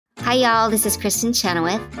Hi, y'all. This is Kristen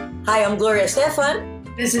Chenoweth. Hi, I'm Gloria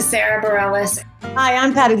Estefan. This is Sarah Bareilles. Hi,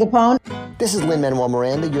 I'm Patti LuPone. This is Lin-Manuel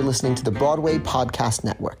Miranda. You're listening to the Broadway Podcast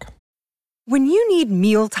Network. When you need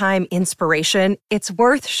mealtime inspiration, it's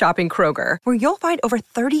worth shopping Kroger, where you'll find over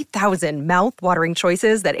 30,000 mouth-watering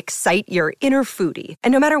choices that excite your inner foodie.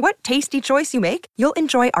 And no matter what tasty choice you make, you'll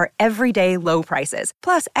enjoy our everyday low prices,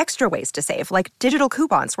 plus extra ways to save, like digital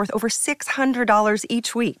coupons worth over $600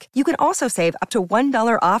 each week. You can also save up to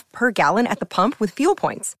 $1 off per gallon at the pump with fuel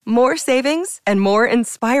points. More savings and more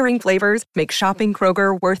inspiring flavors make shopping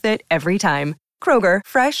Kroger worth it every time. Kroger,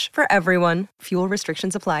 fresh for everyone. Fuel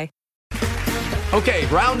restrictions apply. Okay,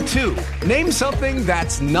 round two. Name something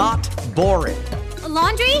that's not boring. A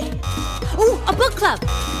laundry? Ooh, a book club.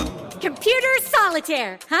 Computer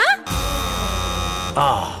solitaire, huh?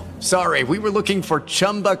 Ah, sorry, we were looking for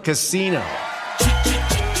Chumba Casino.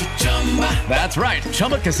 That's right,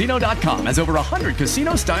 ChumbaCasino.com has over 100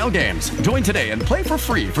 casino-style games. Join today and play for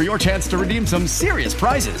free for your chance to redeem some serious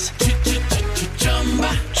prizes.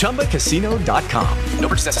 ChumbaCasino.com. No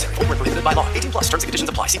purchase necessary. Void where prohibited by law. 18+. Terms and conditions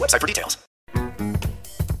apply. See website for details.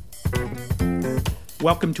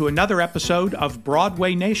 Welcome to another episode of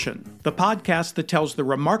Broadway Nation, the podcast that tells the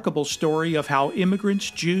remarkable story of how immigrants,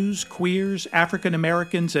 Jews, queers, African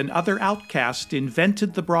Americans, and other outcasts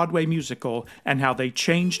invented the Broadway musical and how they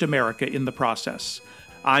changed America in the process.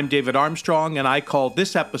 I'm David Armstrong, and I call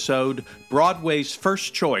this episode Broadway's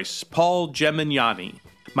First Choice, Paul Gemignani.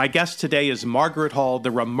 My guest today is Margaret Hall, the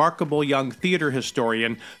remarkable young theater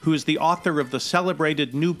historian who is the author of the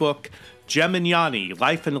celebrated new book, Gemignani,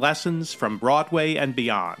 Life and Lessons from Broadway and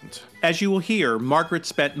Beyond. As you will hear, Margaret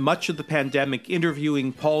spent much of the pandemic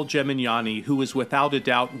interviewing Paul Gemignani, who is without a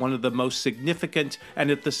doubt one of the most significant and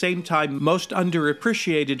at the same time most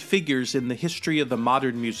underappreciated figures in the history of the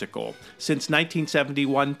modern musical. Since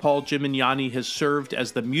 1971, Paul Gemignani has served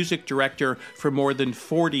as the music director for more than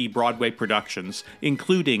 40 Broadway productions,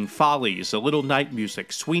 including Follies, A Little Night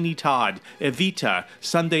Music, Sweeney Todd, Evita,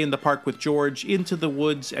 Sunday in the Park with George, Into the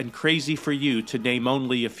Woods, and Crazy for You, to name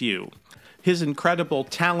only a few. His incredible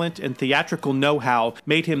talent and theatrical know-how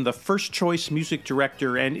made him the first-choice music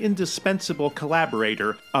director and indispensable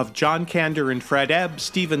collaborator of John Kander and Fred Ebb,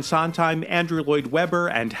 Stephen Sondheim, Andrew Lloyd Webber,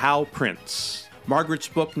 and Hal Prince. Margaret's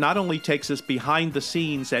book not only takes us behind the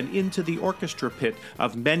scenes and into the orchestra pit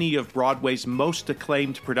of many of Broadway's most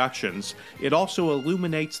acclaimed productions, it also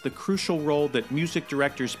illuminates the crucial role that music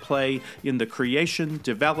directors play in the creation,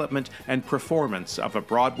 development, and performance of a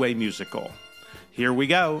Broadway musical. Here we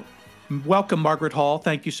go. Welcome, Margaret Hall.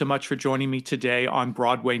 Thank you so much for joining me today on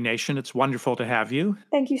Broadway Nation. It's wonderful to have you.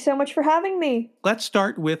 Thank you so much for having me. Let's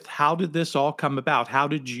start with, how did this all come about? How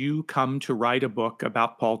did you come to write a book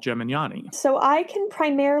about Paul Gemignani? So I can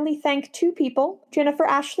primarily thank two people, Jennifer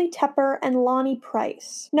Ashley Tepper and Lonnie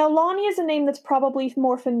Price. Now, Lonnie is a name that's probably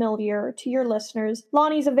more familiar to your listeners.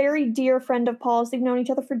 Lonnie's a very dear friend of Paul's. They've known each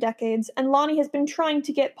other for decades, and Lonnie has been trying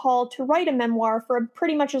to get Paul to write a memoir for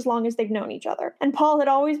pretty much as long as they've known each other. And Paul had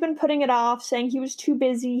always been putting it off, saying he was too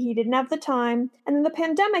busy, he didn't have the time. And then the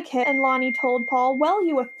pandemic hit, and Lonnie told Paul, well,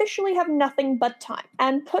 you officially have nothing but time,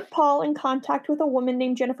 and put Paul in contact with a woman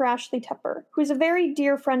named Jennifer Ashley Tepper, who's a very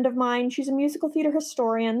dear friend of mine. She's a musical theater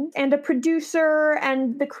historian and a producer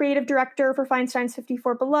and the creative director for Feinstein's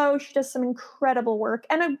 54 Below. She does some incredible work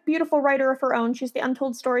and a beautiful writer of her own. She's the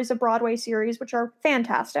Untold Stories of Broadway series, which are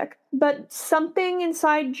fantastic. But something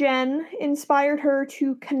inside Jen inspired her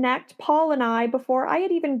to connect Paul and I before I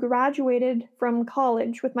had even graduated from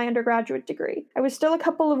college with my undergraduate degree. I was still a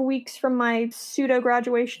couple of weeks from my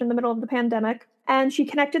pseudo-graduation in the middle of the pandemic, and she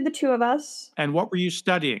connected the two of us. And what were you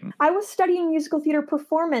studying? I was studying musical theater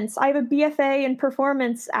performance. I have a BFA in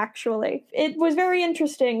performance, actually. It was very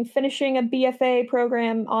interesting finishing a BFA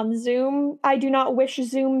program on Zoom. I do not wish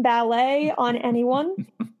Zoom ballet on anyone.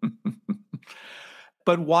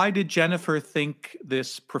 But why did Jennifer think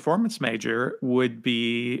this performance major would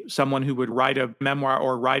be someone who would write a memoir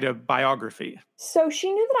or write a biography? So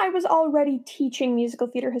she knew that I was already teaching musical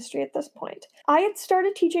theater history at this point. I had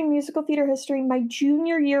started teaching musical theater history my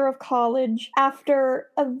junior year of college after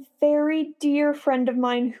a very dear friend of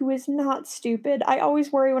mine who is not stupid. I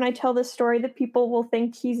always worry when I tell this story that people will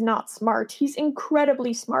think he's not smart. He's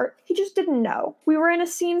incredibly smart. He just didn't know. We were in a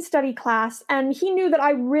scene study class, and he knew that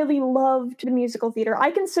I really loved the musical theater. I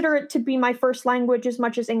consider it to be my first language as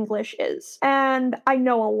much as English is, and I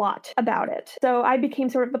know a lot about it. So I became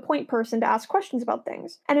sort of the point person to ask questions questions about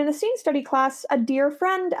things. And in a scene study class, a dear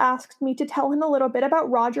friend asked me to tell him a little bit about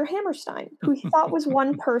Roger Hammerstein, who he thought was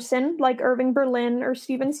one person like Irving Berlin or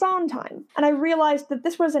Stephen Sondheim. And I realized that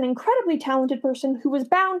this was an incredibly talented person who was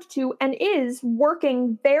bound to and is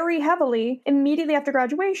working very heavily immediately after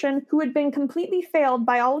graduation, who had been completely failed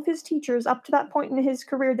by all of his teachers up to that point in his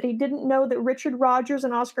career that he didn't know that Richard Rodgers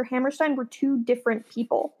and Oscar Hammerstein were two different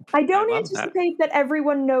people. I don't anticipate that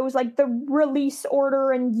everyone knows like the release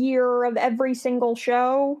order and year of every single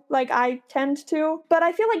show, like I tend to, but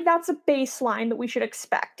I feel like that's a baseline that we should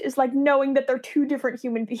expect, is like knowing that they're two different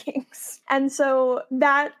human beings. And so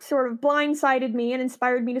that sort of blindsided me and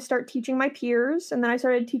inspired me to start teaching my peers, and then I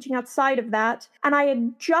started teaching outside of that. And I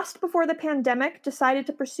had just before the pandemic decided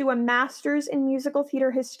to pursue a master's in musical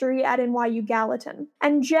theater history at NYU Gallatin.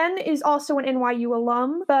 And Jen is also an NYU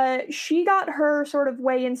alum, but she got her sort of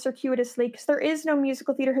way in circuitously because there is no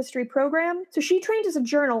musical theater history program. So she trained as a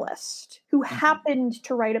journalist who happened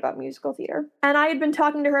to write about musical theater. And I had been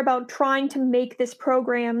talking to her about trying to make this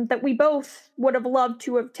program that we both would have loved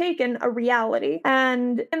to have taken a reality.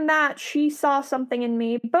 And in that, she saw something in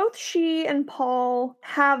me. Both she and Paul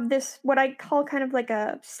have this, what I call kind of like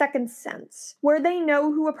a second sense, where they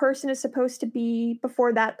know who a person is supposed to be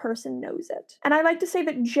before that person knows it. And I like to say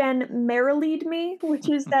that Jen Merrilead me, which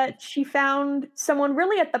is that she found someone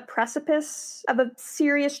really at the precipice of a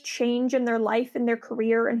serious change in their life and their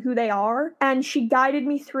career and who they are. And she guided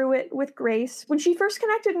me through it with grace. When she first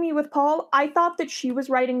connected me with Paul, I thought that she was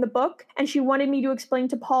writing the book and she wanted me to explain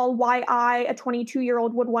to Paul why I, a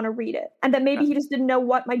 22-year-old, would want to read it. And that maybe he just didn't know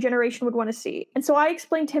what my generation would want to see. And so I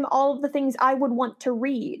explained to him all of the things I would want to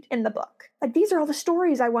read in the book. Like, these are all the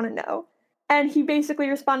stories I want to know. And he basically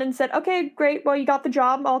responded and said, okay, great. Well, you got the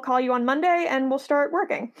job. I'll call you on Monday and we'll start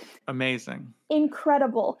working. Amazing.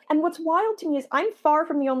 Incredible. And what's wild to me is I'm far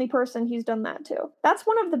from the only person he's done that to. That's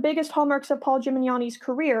one of the biggest hallmarks of Paul Gimignani's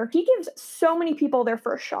career. He gives so many people their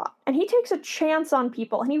first shot, and he takes a chance on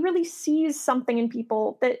people, and he really sees something in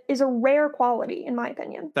people that is a rare quality, in my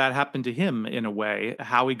opinion. That happened to him in a way.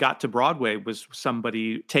 How he got to Broadway was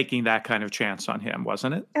somebody taking that kind of chance on him,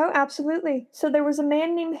 wasn't it? Oh, absolutely. So there was a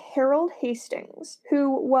man named Harold Hastings,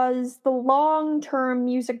 who was the long-term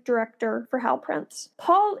music director for Hal Prince.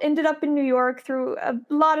 Paul ended up in New York through a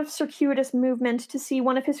lot of circuitous movement to see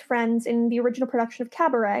one of his friends in the original production of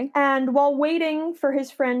Cabaret. And while waiting for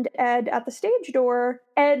his friend Ed at the stage door,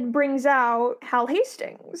 Ed brings out Hal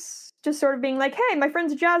Hastings, just sort of being like, hey, my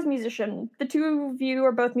friend's a jazz musician. The two of you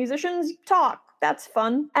are both musicians. Talk. That's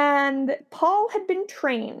fun. And Paul had been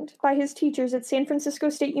trained by his teachers at San Francisco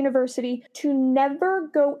State University to never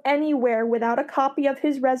go anywhere without a copy of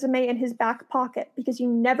his resume in his back pocket, because you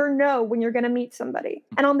never know when you're going to meet somebody.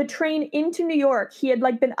 And on the train into New York, he had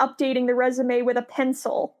been updating the resume with a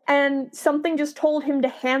pencil, and something just told him to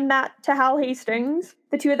hand that to Hal Hastings.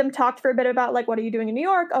 The two of them talked for a bit about what are you doing in New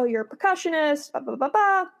York? Oh, you're a percussionist, blah, blah, blah,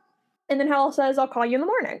 blah. And then Hal says, I'll call you in the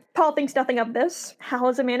morning. Paul thinks nothing of this. Hal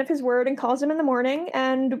is a man of his word and calls him in the morning.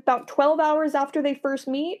 And about 12 hours after they first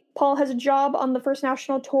meet, Paul has a job on the first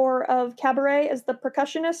national tour of Cabaret as the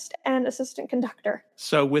percussionist and assistant conductor.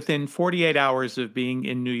 So within 48 hours of being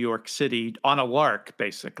in New York City, on a lark,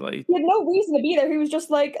 basically. He had no reason to be there. He was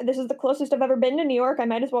just like, this is the closest I've ever been to New York. I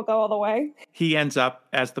might as well go all the way. He ends up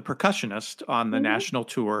as the percussionist on the national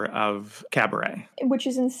tour of Cabaret. Which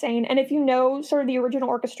is insane. And if you know sort of the original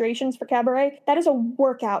orchestrations for Cabaret, that is a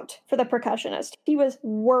workout for the percussionist. He was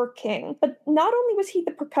working. But not only was he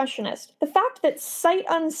the percussionist, the fact that sight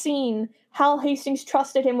unseen, Hal Hastings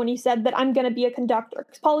trusted him when he said that I'm going to be a conductor.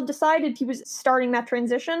 Because Paul had decided he was starting that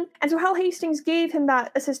transition. And so Hal Hastings gave him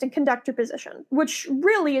that assistant conductor position, which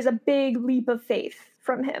really is a big leap of faith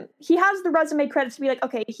from him. He has the resume credits to be like,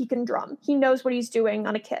 okay, he can drum. He knows what he's doing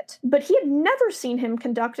on a kit. But he had never seen him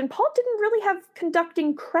conduct, and Paul didn't really have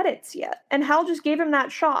conducting credits yet. And Hal just gave him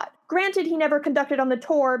that shot. Granted, he never conducted on the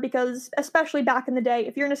tour because, especially back in the day,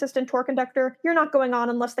 if you're an assistant tour conductor, you're not going on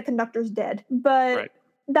unless the conductor's dead. But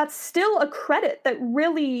that's still a credit that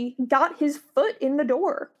really got his foot in the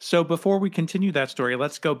door. So before we continue that story,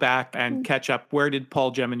 let's go back and catch up. Where did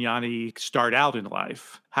Paul Gimignani start out in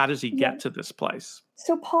life? How does he get to this place?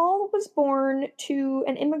 So Paul was born to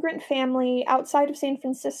an immigrant family outside of San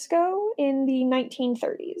Francisco in the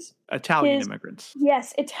 1930s. Italian immigrants.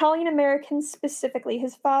 Yes, Italian Americans specifically.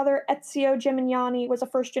 His father, Ezio Gimignani, was a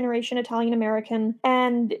first-generation Italian American,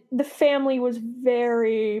 and the family was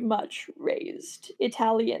very much raised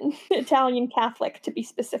Italian Catholic, to be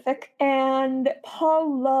specific. And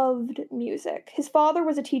Paul loved music. His father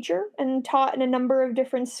was a teacher and taught in a number of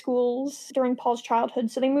different schools during Paul's childhood,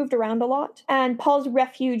 so they moved around a lot. And Paul's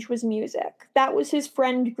refuge was music. That was his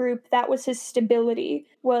friend group. That was his stability.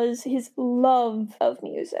 was his love of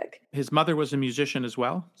music. His mother was a musician as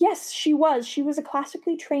well? Yes, she was. She was a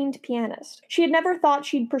classically trained pianist. She had never thought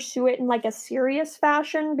she'd pursue it in like a serious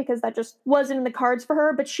fashion because that just wasn't in the cards for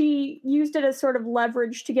her, but she used it as sort of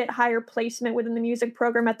leverage to get higher placement within the music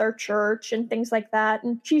program at their church and things like that.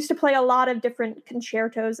 And she used to play a lot of different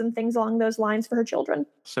concertos and things along those lines for her children.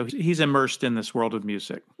 So he's immersed in this world of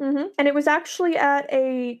music. Mm-hmm. And it was actually at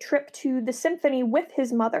a trip to the symphony with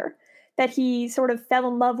his mother that he sort of fell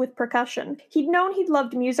in love with percussion. He'd known he'd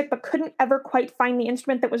loved music, but couldn't ever quite find the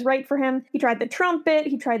instrument that was right for him. He tried the trumpet,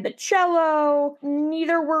 he tried the cello,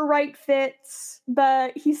 neither were right fits,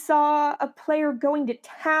 but he saw a player going to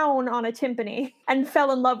town on a timpani and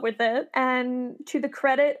fell in love with it. And to the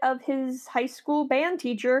credit of his high school band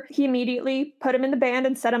teacher, he immediately put him in the band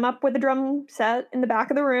and set him up with a drum set in the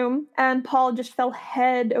back of the room, and Paul just fell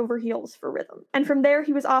head over heels for rhythm. And from there,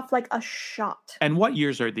 he was off like a shot. And what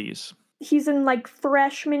years are these? He's in like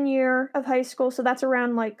freshman year of high school, so that's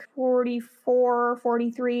around like 44,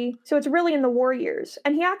 43. So it's really in the war years.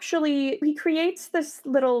 And he creates this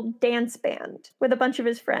little dance band with a bunch of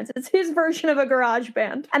his friends. It's his version of a garage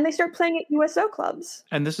band. And they start playing at USO clubs.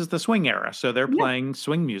 And this is the swing era, so they're playing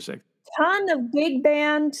swing music. Ton of big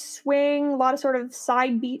band, swing, a lot of sort of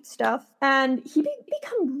side beat stuff. And he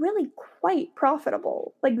become really quite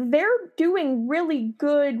profitable. Like, they're doing really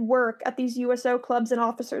good work at these USO clubs and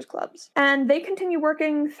officers clubs. And they continue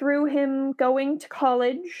working through him going to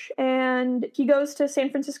college. And he goes to San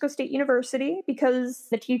Francisco State University because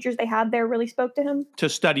the teachers they had there really spoke to him. To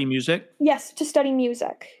study music? Yes, to study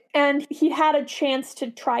music. And he had a chance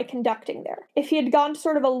to try conducting there. If he had gone to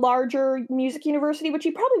sort of a larger music university, which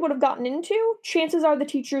he probably would have gotten into, chances are the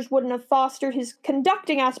teachers wouldn't have fostered his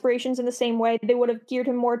conducting aspirations in the same way. They would have geared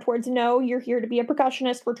him more towards, no, you're here to be a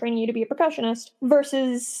percussionist, we're training you to be a percussionist,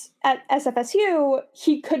 versus at SFSU,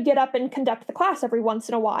 he could get up and conduct the class every once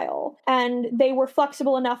in a while. And they were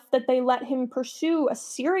flexible enough that they let him pursue a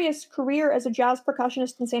serious career as a jazz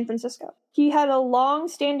percussionist in San Francisco. He had a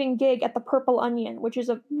long-standing gig at the Purple Onion, which is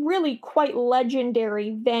a really quite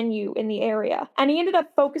legendary venue in the area. And he ended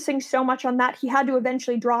up focusing so much on that, he had to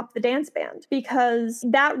eventually drop the dance band because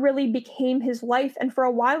that really became his life. And for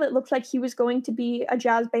a while, it looked like he was going to be a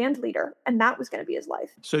jazz band leader, and that was going to be his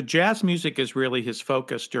life. So jazz music is really his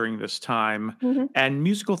focus during this time, Mm-hmm. and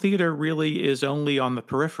musical theater really is only on the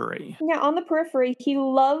periphery. Yeah, on the periphery. He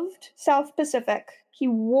loved South Pacific. He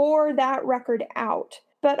wore that record out.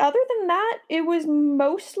 But other than that, it was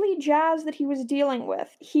mostly jazz that he was dealing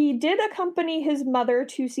with. He did accompany his mother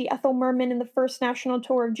to see Ethel Merman in the first national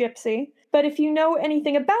tour of Gypsy. But if you know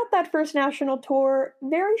anything about that first national tour,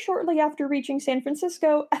 very shortly after reaching San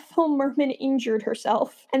Francisco, Ethel Merman injured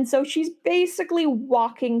herself. And so she's basically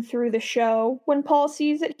walking through the show when Paul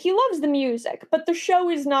sees it. He loves the music, but the show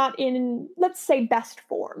is not in, let's say, best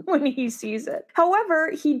form when he sees it.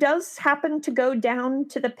 However, he does happen to go down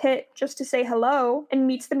to the pit just to say hello and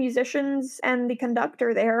meets the musicians and the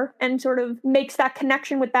conductor there and sort of makes that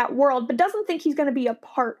connection with that world, but doesn't think he's going to be a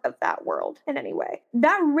part of that world in any way.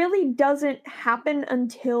 That really doesn't happen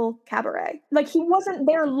until Cabaret. Like, he wasn't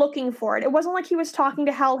there looking for it. It wasn't like he was talking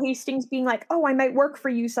to Hal Hastings being like, oh, I might work for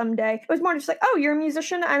you someday. It was more just like, oh, you're a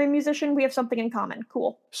musician, I'm a musician, we have something in common.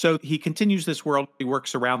 Cool. So he continues this world. He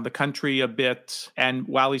works around the country a bit, and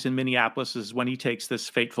while he's in Minneapolis is when he takes this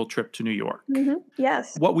fateful trip to New York. Mm-hmm.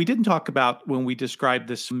 Yes. What we didn't talk about when we described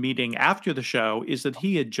this meeting after the show is that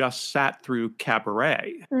he had just sat through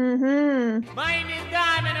Cabaret. Mm-hmm. Meine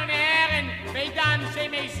Damen und Herren, Mesdames et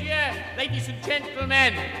Messieurs, ladies and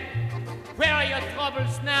gentlemen, where are your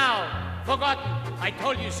troubles now? Forgotten, I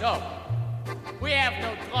told you so. We have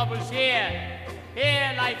no troubles here.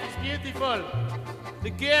 Here life is beautiful. The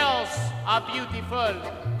girls are beautiful.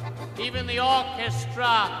 Even the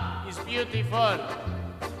orchestra is beautiful.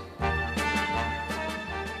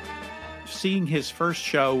 Seeing his first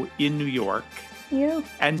show in New York, Yeah.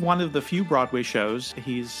 and one of the few Broadway shows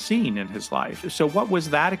he's seen in his life. So what was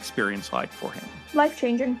that experience like for him?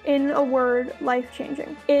 Life-changing. In a word,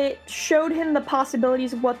 life-changing. It showed him the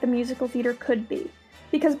possibilities of what the musical theater could be.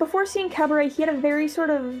 Because before seeing Cabaret, he had a very sort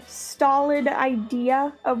of stolid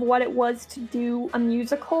idea of what it was to do a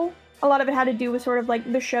musical. A lot of it had to do with sort of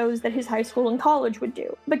like the shows that his high school and college would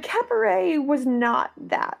do. But Cabaret was not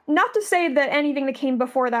that. Not to say that anything that came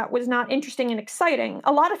before that was not interesting and exciting.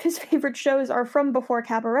 A lot of his favorite shows are from before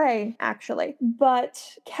Cabaret, actually. But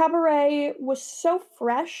Cabaret was so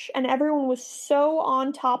fresh and everyone was so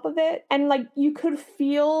on top of it. And like you could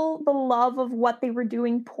feel the love of what they were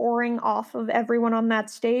doing pouring off of everyone on that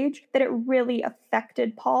stage, that it really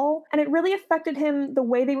affected Paul. And it really affected him the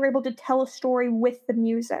way they were able to tell a story with the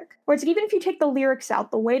music. where it's like, even if you take the lyrics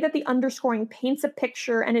out, the way that the underscoring paints a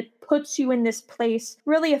picture and it puts you in this place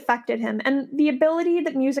really affected him. And the ability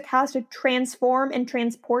that music has to transform and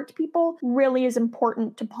transport people really is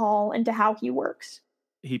important to Paul and to how he works.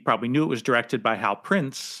 He probably knew it was directed by Hal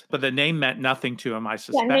Prince, but the name meant nothing to him, I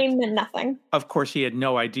suspect. Yeah, name meant nothing. Of course, he had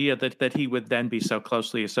no idea that he would then be so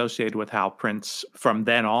closely associated with Hal Prince from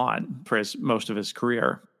then on for most of his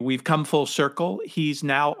career. We've come full circle. He's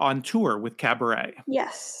now on tour with Cabaret.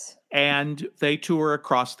 Yes. And they tour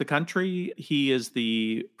across the country. He is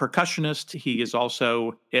the percussionist. He is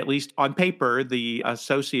also, at least on paper, the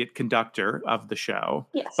associate conductor of the show.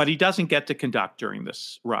 Yes. But he doesn't get to conduct during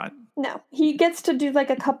this run. No. He gets to do like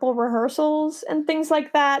a couple rehearsals and things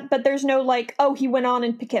like that, but there's no like, oh, he went on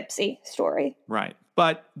in Poughkeepsie story. Right.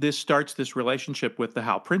 But this starts this relationship with the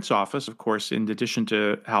Hal Prince office. Of course, in addition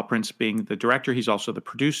to Hal Prince being the director, he's also the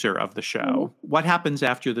producer of the show. Mm-hmm. What happens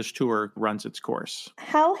after this tour runs its course?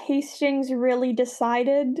 Hal Hastings really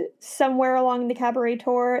decided somewhere along the Cabaret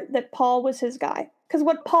tour that Paul was his guy. Because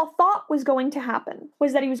what Paul thought was going to happen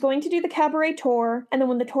was that he was going to do the Cabaret tour, and then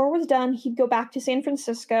when the tour was done, he'd go back to San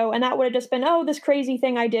Francisco, and that would have just been, oh, this crazy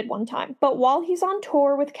thing I did one time. But while he's on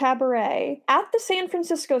tour with Cabaret, at the San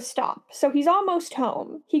Francisco stop, so he's almost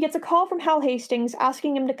home, he gets a call from Hal Hastings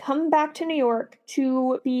asking him to come back to New York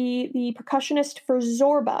to be the percussionist for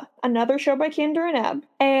Zorba, another show by Kander and Ebb.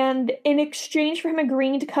 And in exchange for him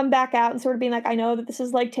agreeing to come back out and sort of being like, I know that this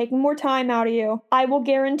is like taking more time out of you, I will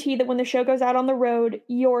guarantee that when the show goes out on the road,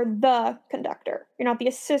 you're the conductor. You're not the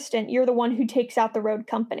assistant. You're the one who takes out the road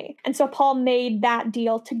company. And so Paul made that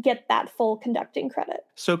deal to get that full conducting credit.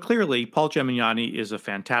 So clearly, Paul Gemignani is a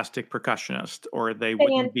fantastic percussionist, or they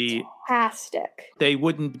wouldn't be... Fantastic. They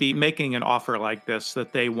wouldn't be making an offer like this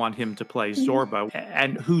that they want him to play Zorba.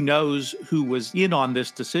 And who knows who was in on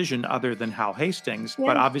this decision other than Hal Hastings. Yeah.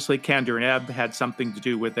 But obviously, Kander and Ebb had something to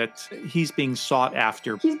do with it. He's being sought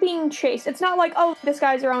after. He's being chased. It's not like, oh, this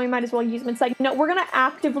guy's around, we might as well use him. It's like, no, we're going to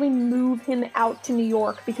actively move him out to New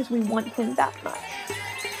York because we want him that much.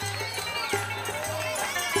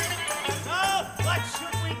 So, what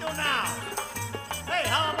should we do now? Hey,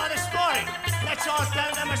 how about a story? Let's all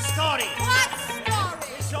tell them a story. What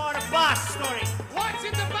story? It's our boss story. What's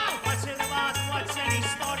it about? What's it about? What's any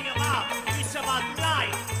story about? It's about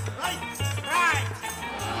life, right? Right.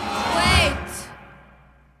 Wait.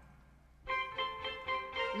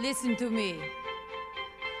 Listen to me.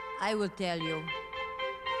 I will tell you.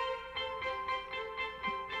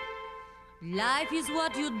 Life is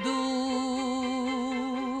what you do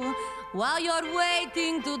while you're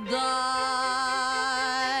waiting to die.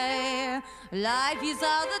 Life is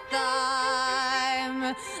how the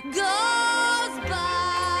time goes by.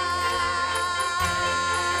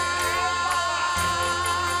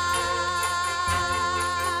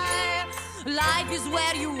 Life is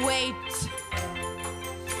where you wait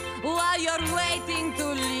while you're waiting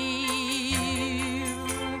to leave.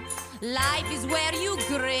 Life is where you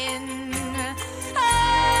grin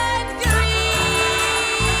and grieve.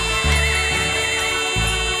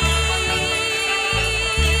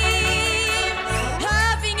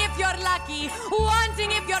 Having if you're lucky,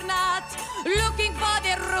 wanting if you're not, looking for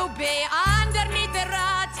the ruby underneath the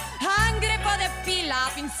rot, hungry for the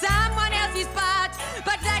fill-up in someone else's pot,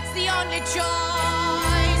 but that's the only choice.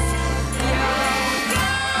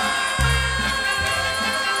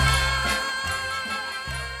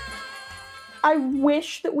 I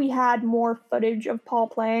wish that we had more footage of Paul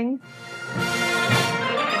playing.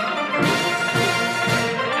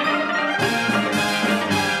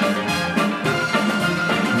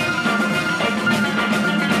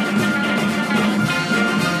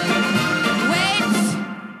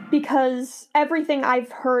 Because everything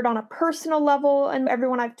I've heard on a personal level and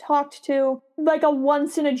everyone I've talked to, like a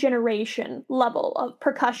once-in-a-generation level of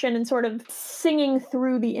percussion and sort of singing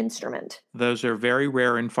through the instrument. Those are very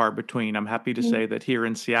rare and far between. I'm happy to say that here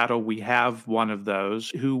in Seattle, we have one of those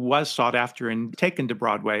who was sought after and taken to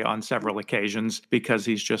Broadway on several occasions because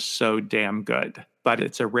he's just so damn good. But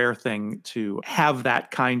it's a rare thing to have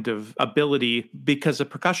that kind of ability because a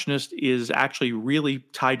percussionist is actually really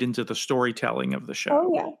tied into the storytelling of the show.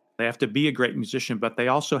 Oh, yeah. They have to be a great musician, but they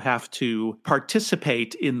also have to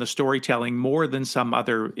participate in the storytelling more than some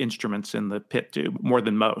other instruments in the pit do, more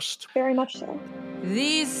than most. Very much so.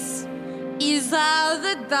 This is how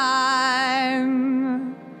the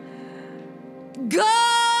time goes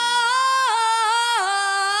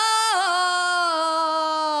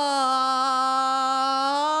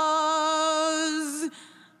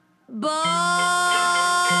by.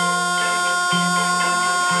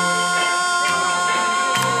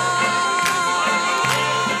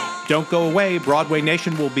 Don't go away. Broadway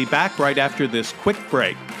Nation will be back right after this quick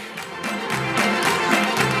break.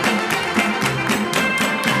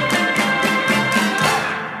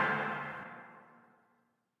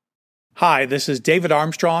 Hi, this is David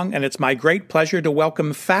Armstrong, and it's my great pleasure to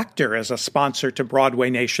welcome Factor as a sponsor to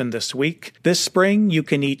Broadway Nation this week. This spring, you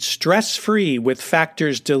can eat stress-free with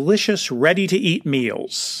Factor's delicious, ready-to-eat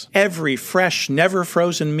meals. Every fresh,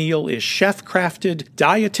 never-frozen meal is chef-crafted,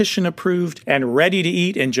 dietitian-approved, and ready to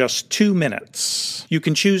eat in just 2 minutes. You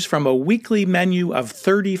can choose from a weekly menu of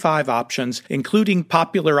 35 options, including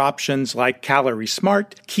popular options like Calorie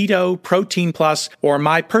Smart, Keto, Protein Plus, or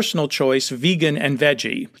my personal choice, Vegan and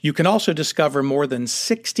Veggie. You can also discover more than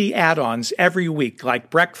 60 add-ons every week, like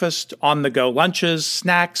breakfast, on-the-go lunches,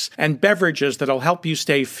 snacks, and beverages that'll help you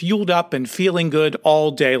stay fueled up and feeling good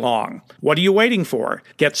all day long. What are you waiting for?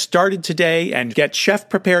 Get started today and get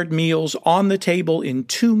chef-prepared meals on the table in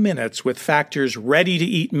 2 minutes with Factor's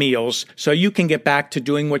ready-to-eat meals so you can get back to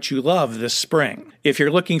doing what you love this spring. If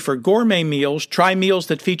you're looking for gourmet meals, try meals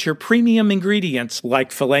that feature premium ingredients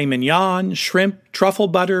like filet mignon, shrimp, truffle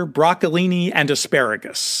butter, broccolini, and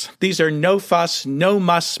asparagus. These are no-fuss,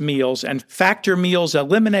 no-muss meals, and Factor meals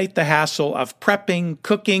eliminate the hassle of prepping,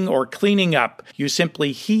 cooking, or cleaning up. You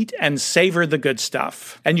simply heat and savor the good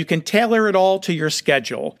stuff. And you can tailor it all to your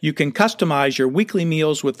schedule. You can customize your weekly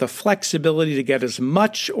meals with the flexibility to get as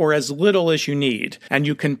much or as little as you need. And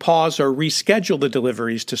you can pause or reschedule the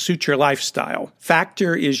deliveries to suit your lifestyle.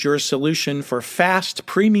 Factor is your solution for fast,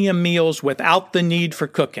 premium meals without the need for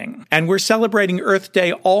cooking. And we're celebrating Earth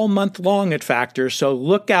Day all month long at Factor, so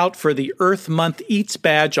look out for the Earth Month Eats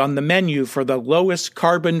badge on the menu for the lowest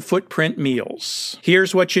carbon footprint meals.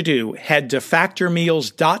 Here's what you do. Head to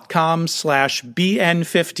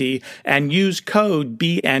factormeals.com/BN50 and use code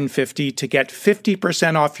BN50 to get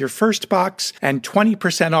 50% off your first box and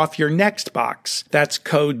 20% off your next box. That's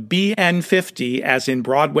code BN50 as in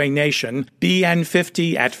Broadway Nation,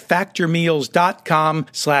 BN50 at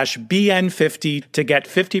factormeals.com/BN50 to get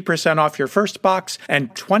 50% off your first box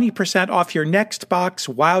and 20% off your next box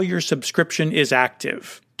while your subscription is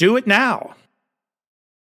active. Do it now.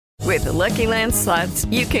 With the Lucky Land Slots,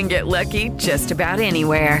 you can get lucky just about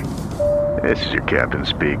anywhere. This is your captain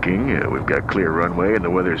speaking. We've got clear runway and the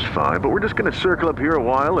weather's fine, but we're just going to circle up here a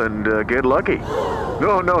while and get lucky.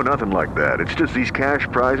 No, nothing like that. It's just these cash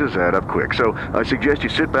prizes add up quick. So I suggest you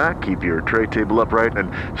sit back, keep your tray table upright, and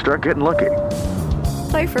start getting lucky.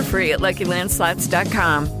 Play for free at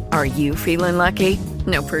LuckyLandSlots.com. Are you feeling lucky?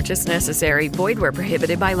 No purchase necessary. Void where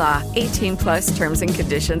prohibited by law. 18 plus terms and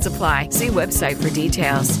conditions apply. See website for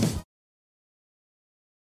details.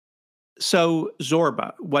 So,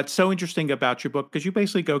 Zorba, what's so interesting about your book, because you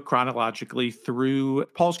basically go chronologically through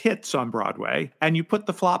Paul's hits on Broadway, and you put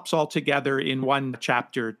the flops all together in one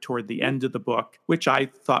chapter toward the end of the book, which I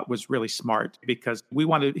thought was really smart, because we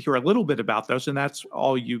want to hear a little bit about those, and that's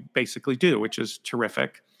all you basically do, which is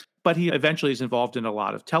terrific. But he eventually is involved in a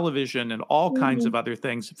lot of television and all kinds of other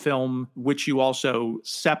things, film, which you also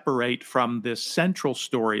separate from this central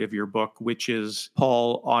story of your book, which is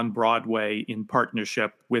Paul on Broadway in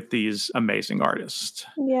partnership with these amazing artists.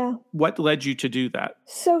 Yeah. What led you to do that?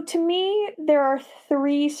 So to me, there are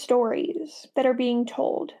 3 stories that are being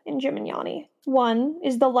told in Gimignani. One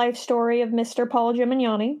is the life story of Mr. Paul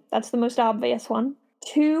Gimignani. That's the most obvious one.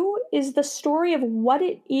 2 is the story of what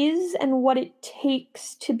it is and what it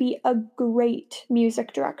takes to be a great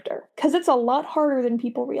music director. Because it's a lot harder than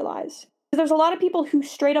people realize. There's a lot of people who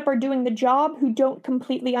straight up are doing the job who don't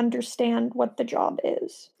completely understand what the job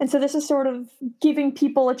is. And so this is sort of giving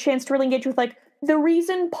people a chance to really engage with, like, the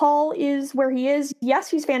reason Paul is where he is. Yes,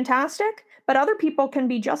 he's fantastic, but other people can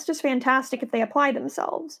be just as fantastic if they apply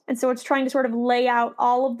themselves. And so it's trying to sort of lay out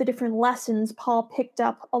all of the different lessons Paul picked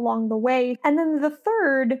up along the way. And then the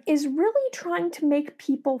third is really trying to make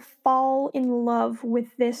people fall in love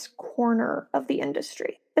with this corner of the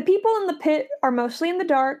industry. The people in the pit are mostly in the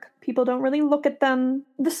dark. People don't really look at them.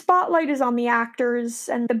 The spotlight is on the actors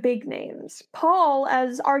and the big names. Paul,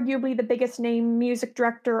 as arguably the biggest name music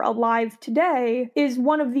director alive today, is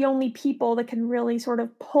one of the only people that can really sort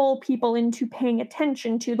of pull people into paying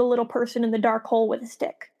attention to the little person in the dark hole with a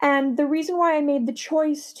stick. And the reason why I made the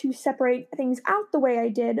choice to separate things out the way I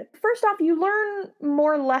did, first off, you learn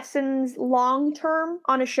more lessons long-term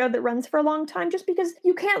on a show that runs for a long time, just because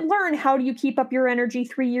you can't learn how do you keep up your energy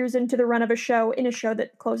 3 years into the run of a show in a show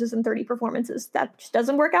that closes in 30 performances. That just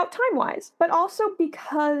doesn't work out time-wise. But also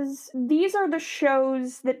because these are the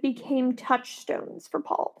shows that became touchstones for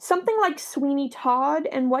Paul. Something like Sweeney Todd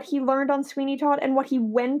and what he learned on Sweeney Todd and what he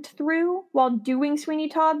went through while doing Sweeney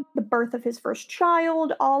Todd, the birth of his first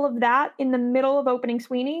child, all of that in the middle of opening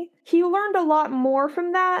Sweeney, he learned a lot more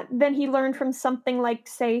from that than he learned from something like,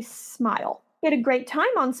 say, Smile. He had a great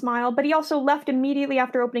time on Smile, but he also left immediately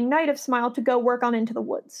after opening night of Smile to go work on Into the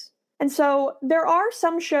Woods. And so there are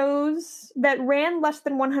some shows that ran less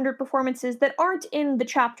than 100 performances that aren't in the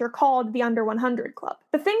chapter called the Under 100 Club.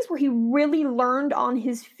 The things where he really learned on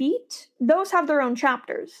his feet, those have their own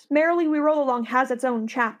chapters. Merrily We Roll Along has its own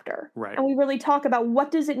chapter. Right. And we really talk about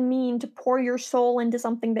what does it mean to pour your soul into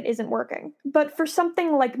something that isn't working. But for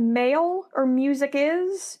something like mail or music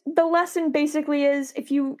is, the lesson basically is if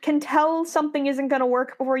you can tell something isn't going to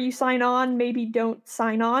work before you sign on, maybe don't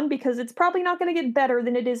sign on because it's probably not going to get better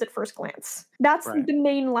than it is at first glance. That's Right. the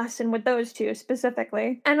main lesson with those two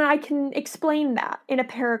specifically. And I can explain that in a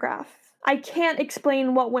paragraph. I can't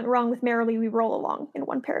explain what went wrong with Merrily We Roll Along in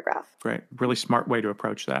one paragraph. Great. Really smart way to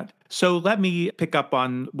approach that. So let me pick up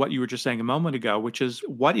on what you were just saying a moment ago, which is,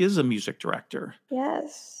 what is a music director?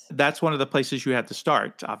 Yes. That's one of the places you had to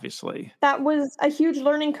start, obviously. That was a huge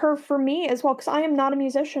learning curve for me as well, because I am not a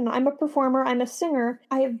musician. I'm a performer. I'm a singer.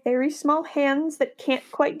 I have very small hands that can't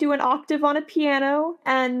quite do an octave on a piano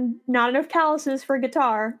and not enough calluses for a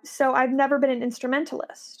guitar. So I've never been an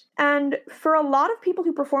instrumentalist. And for a lot of people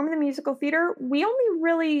who perform in the musical theater, we only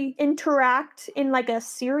really interact in like a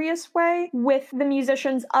serious way with the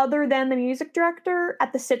musicians other than the music director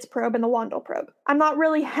at the Sitzprobe and the Wandelprobe. I'm not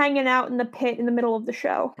really hanging out in the pit in the middle of the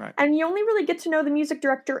show. Right. And you only really get to know the music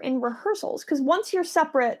director in rehearsals, because once you're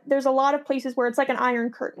separate, there's a lot of places where it's like an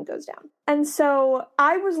iron curtain goes down. And so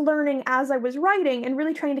I was learning as I was writing and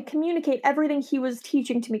really trying to communicate everything he was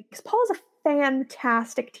teaching to me, because Paul is a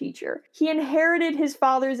fantastic teacher. He inherited his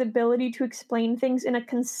father's ability to explain things in a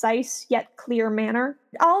concise yet clear manner.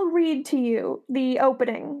 I'll read to you the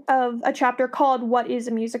opening of a chapter called What is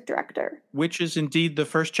a Music Director? Which is indeed the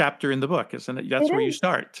first chapter in the book, isn't it? That's where you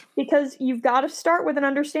start. Because you've got to start with an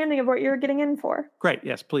understanding of what you're getting in for. Great.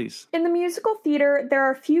 Yes, please. In the musical theater, there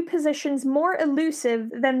are few positions more elusive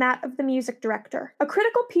than that of the music director. A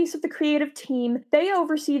critical piece of the creative team, they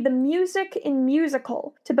oversee the music in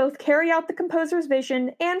musical to both carry out the composer's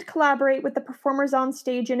vision and collaborate with the performers on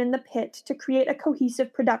stage and in the pit to create a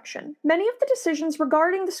cohesive production. Many of the decisions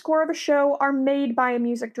regarding the score of a show are made by a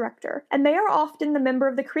music director, and they are often the member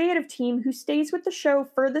of the creative team who stays with the show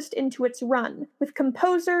furthest into its run, with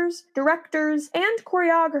composers, directors, and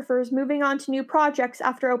choreographers moving on to new projects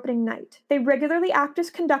after opening night. They regularly act as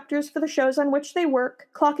conductors for the shows on which they work,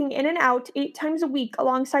 clocking in and out 8 times a week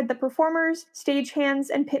alongside the performers, stagehands,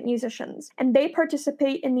 and pit musicians, and they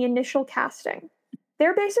participate in the initial casting.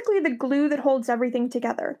 They're basically the glue that holds everything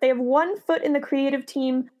together. They have one foot in the creative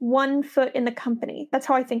team, one foot in the company. That's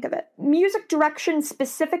how I think of it. Music direction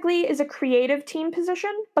specifically is a creative team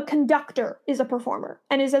position, but conductor is a performer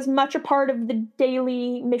and is as much a part of the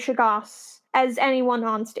daily mishigas as anyone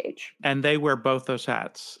on stage. And they wear both those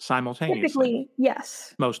hats simultaneously. Typically,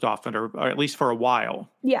 yes. Most often, or at least for a while.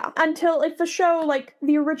 Yeah, until if the show, like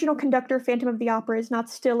the original conductor, Phantom of the Opera, is not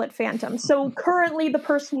still at Phantom. So currently the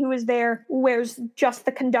person who is there wears just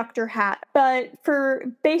the conductor hat. But for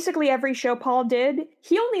basically every show Paul did,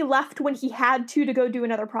 he only left when he had to go do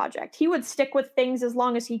another project. He would stick with things as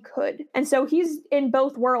long as he could. And so he's in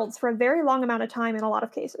both worlds for a very long amount of time in a lot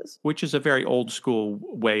of cases. Which is a very old school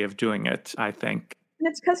way of doing it, I think. And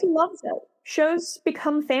it's because he loves it. Shows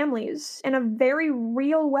become families in a very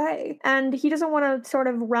real way. And he doesn't want to sort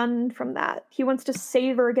of run from that. He wants to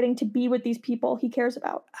savor getting to be with these people he cares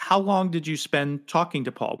about. How long did you spend talking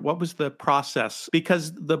to Paul? What was the process?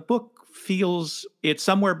 Because the book feels it's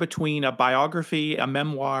somewhere between a biography, a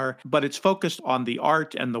memoir, but it's focused on the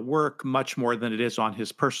art and the work much more than it is on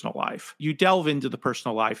his personal life. You delve into the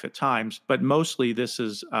personal life at times, but mostly this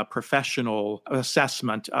is a professional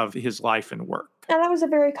assessment of his life and work. And that was a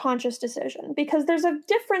very conscious decision because there's a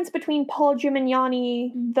difference between Paul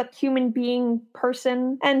Gimignani, the human being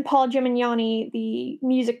person, and Paul Gimignani, the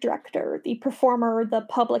music director, the performer, the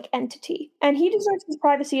public entity. And he deserves his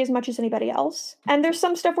privacy as much as anybody else. And there's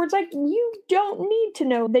some stuff where it's like, you don't need to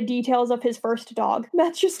know the details of his first dog.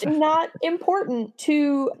 That's just not important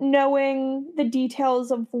to knowing the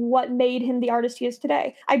details of what made him the artist he is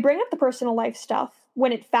today. I bring up the personal life stuff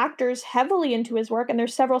when it factors heavily into his work, and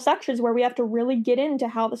there's several sections where we have to really get into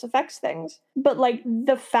how this affects things. But like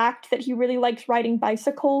the fact that he really likes riding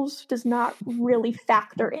bicycles does not really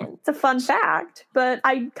factor in. It's a fun fact, but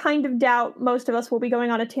I kind of doubt most of us will be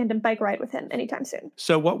going on a tandem bike ride with him anytime soon.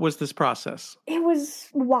 So what was this process? It was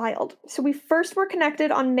wild. So we first were connected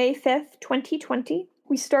on May 5th, 2020.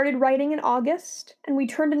 We started writing in August, and we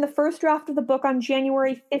turned in the first draft of the book on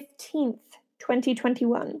January 15th,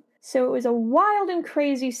 2021. So it was a wild and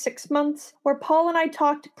crazy 6 months where Paul and I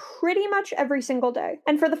talked pretty much every single day.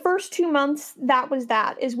 And for the first 2 months,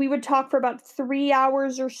 is we would talk for about 3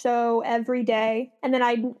 hours or so every day. And then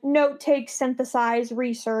I'd note take, synthesize,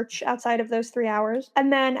 research outside of those 3 hours.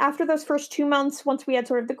 And then after those first 2 months, once we had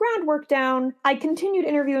sort of the groundwork down, I continued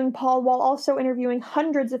interviewing Paul while also interviewing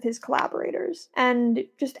hundreds of his collaborators. And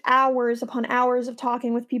just hours upon hours of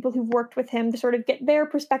talking with people who've worked with him to sort of get their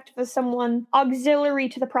perspective as someone auxiliary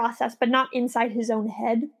to the process, but not inside his own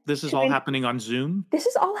head. This is all happening on Zoom? This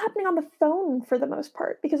is all happening on the phone for the most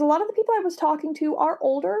part, because a lot of the people I was talking to are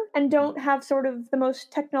older and don't have sort of the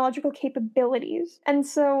most technological capabilities. And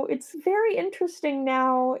so it's very interesting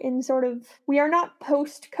now in sort of, we are not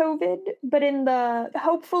post-COVID, but in the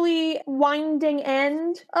hopefully winding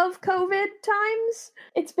end of COVID times.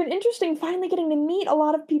 It's been interesting finally getting to meet a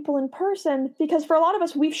lot of people in person, because for a lot of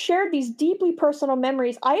us, we've shared these deeply personal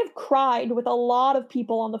memories. I have cried with a lot of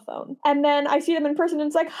people on the phone. And then I see them in person and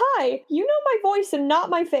it's like, hi, you know my voice and not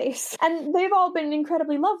my face. And they've all been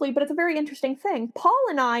incredibly lovely, but it's a very interesting thing. Paul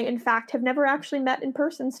and I, in fact, have never actually met in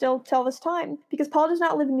person still till this time, because Paul does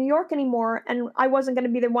not live in New York anymore, and I wasn't going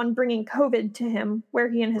to be the one bringing COVID to him where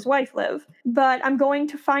he and his wife live. But I'm going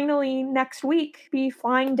to finally next week be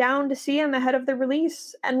flying down to see him ahead of the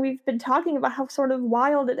release, and we've been talking about how sort of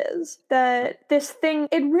wild it is that this thing,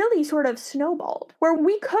 it really sort of snowballed, where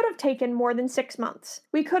we could have taken more than 6 months.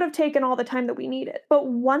 We could have taken all the time that we needed. But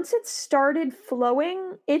once it started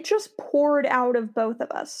flowing, it just poured out of both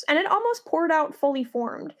of us, and it almost poured out fully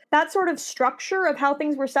formed. That sort of structure of how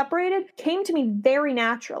things were separated came to me very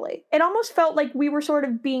naturally. It almost felt like we were sort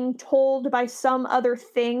of being told by some other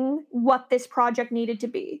thing what this project needed to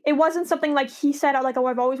be. It wasn't something like he set out like, oh,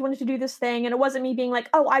 I've always wanted to do this thing, and it wasn't me being like,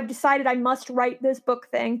 oh, I've decided I must write this book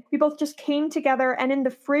thing. We both just came together, and in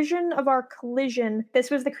the frisson of our collision, this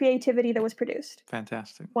was the creativity that was produced.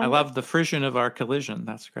 Fantastic. Wonderful. I love the frisson of our collision.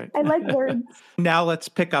 That's great. I like words. Now let's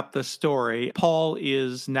pick up the story. Paul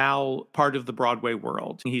is now part of the Broadway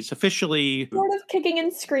world. He's officially sort of kicking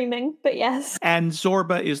and screaming, but yes. And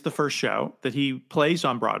Zorba is the first show that he plays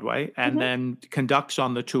on Broadway and then conducts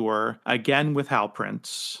on the tour, again with Hal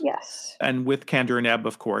Prince. Yes. And with Kander and Ebb,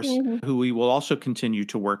 of course, who he will also continue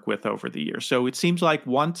to work with over the years. So it seems like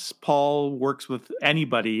once Paul works with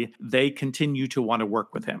anybody, they continue to want to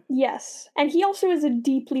work with him. Yes. And he also is a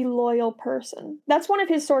deeply loyal person. That's one of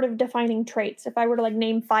his sort of defining traits, if I were to like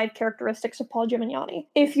name 5 characteristics of Paul Gimignani.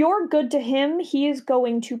 If you're good to him, he is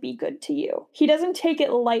going to be good to you. He doesn't take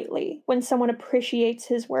it lightly when someone appreciates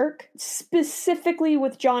his work. Specifically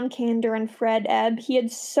with John Kander and Fred Ebb, he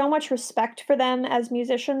had so much respect for them as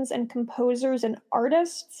musicians and composers and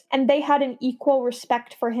artists, and they had an equal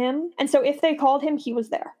respect for him. And so if they called him, he was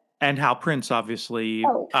there. And Hal Prince, obviously.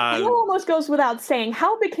 Hal almost goes without saying.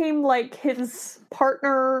 Hal became like his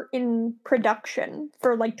partner in production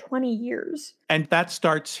for like 20 years. And that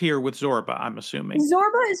starts here with Zorba, I'm assuming.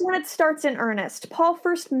 Zorba is when it starts in earnest. Paul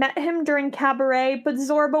first met him during Cabaret, but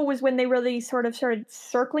Zorba was when they really sort of started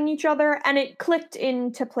circling each other, and it clicked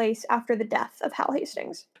into place after the death of Hal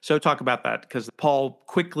Hastings. So talk about that, because Paul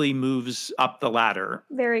quickly moves up the ladder.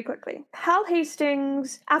 Very quickly. Hal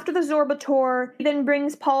Hastings, after the Zorba tour, then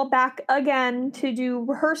brings Paul back again to do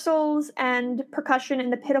rehearsals and percussion in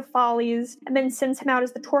the Pit of Follies, and then sends him out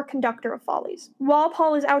as the tour conductor of Follies. While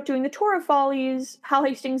Paul is out doing the tour of Follies, Hal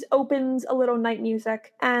Hastings opens A Little Night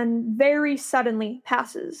Music and very suddenly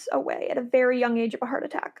passes away at a very young age of a heart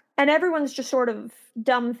attack. And everyone's just sort of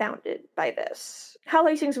dumbfounded by this. Hal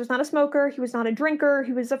Hastings was not a smoker. He was not a drinker.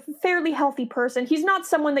 He was a fairly healthy person. He's not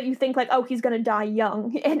someone that you think like, oh, he's going to die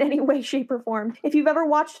young in any way, shape, or form. If you've ever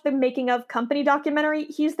watched the Making of Company documentary,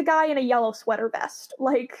 he's the guy in a yellow sweater vest.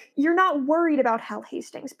 Like, you're not worried about Hal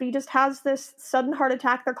Hastings, but he just has this sudden heart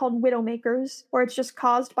attack. They're called widowmakers, where it's just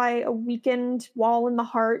caused by a weakened wall in the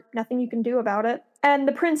heart. Nothing you can do about it. And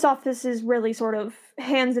the Prince office is really sort of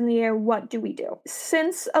hands in the air, what do we do?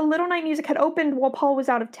 Since A Little Night Music had opened while Paul was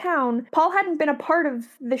out of town, Paul hadn't been a part of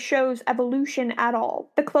the show's evolution at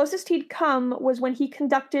all. The closest he'd come was when he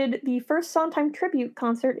conducted the first Sondheim tribute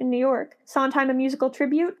concert in New York. Sondheim, a musical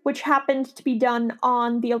tribute, which happened to be done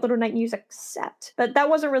on the A Little Night Music set. But that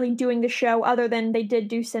wasn't really doing the show other than they did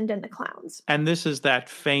do Cinda and the Clowns. And this is that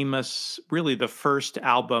famous, really the first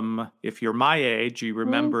album, if you're my age, you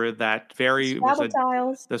remember that very...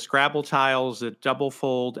 The Scrabble Tiles, a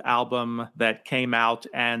double-fold album that came out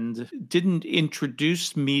and didn't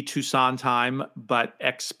introduce me to Sondheim, but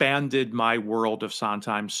expanded my world of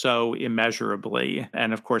Sondheim so immeasurably.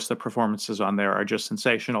 And of course, the performances on there are just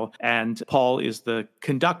sensational. And Paul is the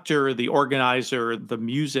conductor, the organizer, the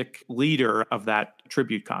music leader of that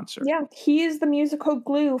tribute concert. Yeah, he is the musical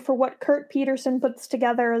glue for what Kurt Peterson puts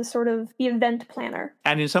together as sort of the event planner.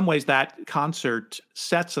 And in some ways, that concert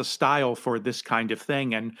sets a style for this kind of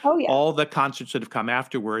thing. And all the concerts that have come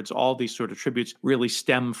afterwards, all these sort of tributes really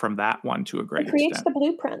stem from that one to a great extent. It creates the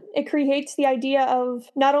blueprint. It creates the idea of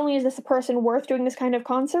not only is this a person worth doing this kind of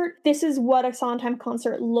concert, this is what a Sondheim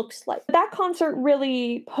concert looks like. That concert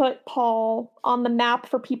really put Paul on the map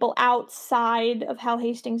for people outside of Hal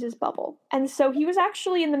Hastings' bubble. And so he was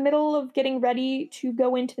actually in the middle of getting ready to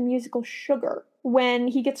go into the musical Sugar when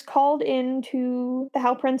he gets called into the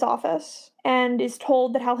Hal Prince office and is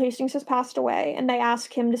told that Hal Hastings has passed away. And they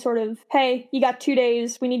ask him to sort of, hey, you got 2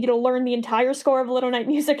 days. We need you to learn the entire score of Little Night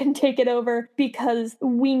Music and take it over, because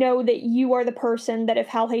we know that you are the person that if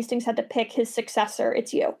Hal Hastings had to pick his successor,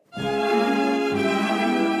 it's you.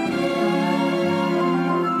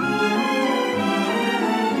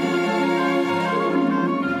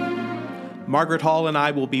 Margaret Hall and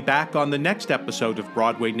I will be back on the next episode of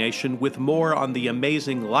Broadway Nation with more on the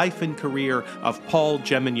amazing life and career of Paul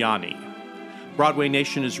Gemignani. Broadway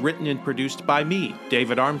Nation is written and produced by me,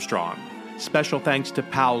 David Armstrong. Special thanks to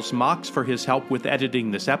Pals Mox for his help with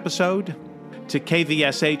editing this episode, to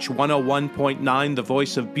KVSH 101.9, the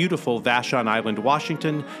voice of beautiful Vashon Island,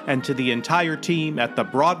 Washington, and to the entire team at the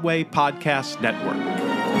Broadway Podcast Network.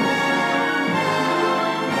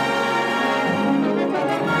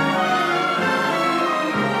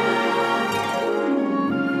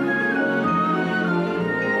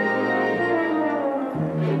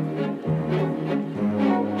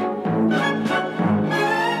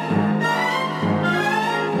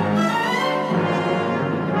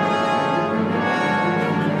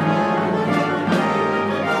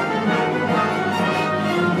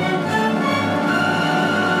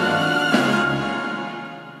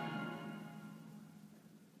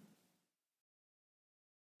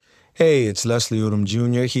 Hey, it's Leslie Odom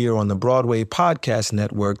Jr. here on the Broadway Podcast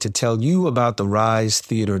Network to tell you about the Rise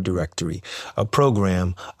Theater Directory, a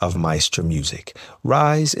program of Maestro Music.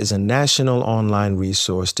 Rise is a national online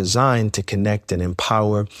resource designed to connect and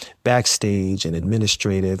empower backstage and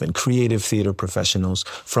administrative and creative theater professionals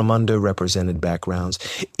from underrepresented backgrounds.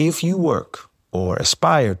 If you work or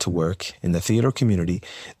aspire to work in the theater community,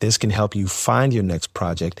 this can help you find your next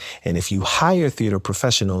project. And if you hire theater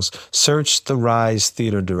professionals, search the Rise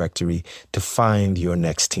Theater Directory to find your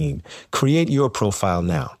next team. Create your profile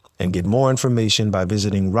now and get more information by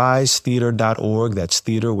visiting risetheater.org. That's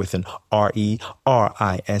theater with an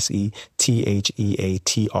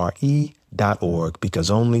RERISETHEATRE.org, because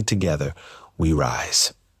only together we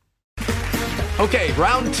rise. Okay,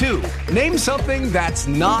 round two. Name something that's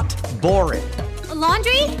not boring. A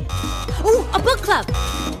laundry? Ooh, a book club.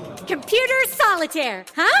 Computer solitaire,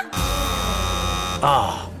 huh?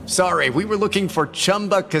 Ah, oh, sorry, we were looking for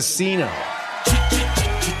Chumba Casino.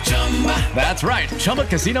 That's right,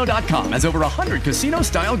 ChumbaCasino.com has over 100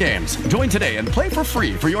 casino-style games. Join today and play for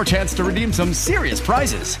free for your chance to redeem some serious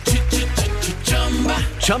prizes.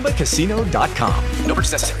 ChumbaCasino.com. No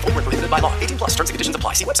purchase necessary. Void where prohibited by law. 18+ terms and conditions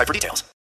apply. See website for details.